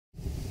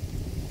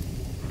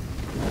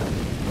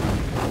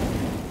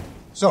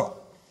So,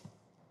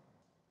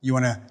 you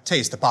want to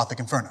taste Apothic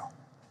Inferno,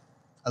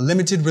 a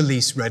limited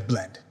release red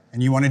blend,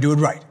 and you want to do it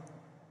right.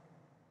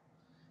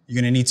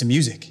 You're going to need some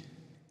music.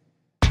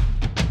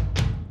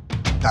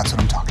 That's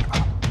what I'm talking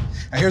about.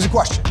 Now here's a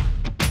question.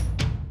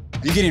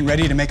 Are you getting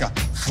ready to make a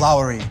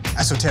flowery,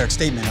 esoteric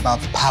statement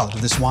about the palate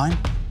of this wine?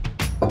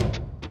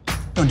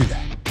 Don't do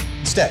that.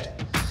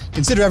 Instead,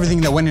 consider everything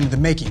that went into the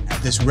making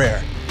of this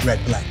rare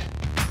red blend.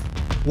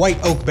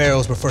 White oak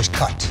barrels were first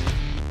cut,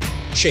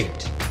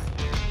 shaped,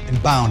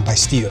 and bound by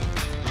steel.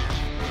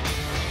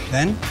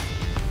 Then,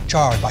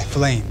 charred by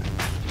flame,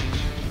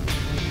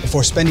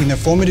 before spending their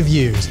formative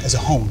years as a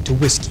home to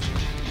whiskey.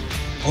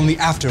 Only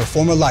after a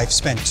former life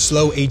spent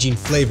slow-aging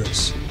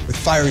flavors with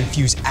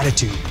fire-infused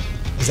attitude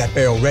is that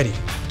barrel ready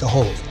to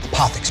hold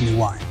Apothic's new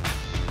wine.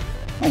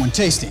 But when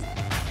tasting,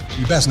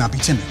 you best not be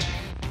timid.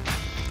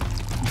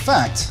 In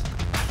fact,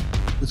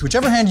 with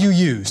whichever hand you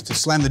use to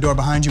slam the door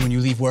behind you when you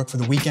leave work for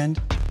the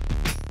weekend,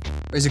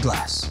 raise a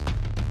glass,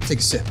 take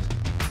a sip.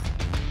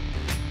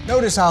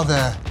 Notice how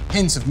the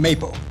hints of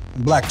maple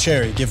and black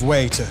cherry give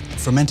way to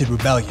fermented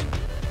rebellion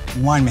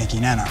and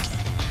winemaking anarchy.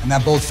 And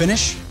that bold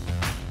finish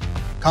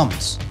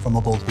comes from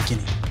a bold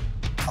beginning.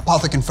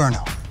 Apothic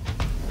Inferno.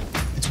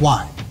 It's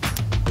wine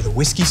with a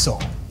whiskey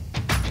soul.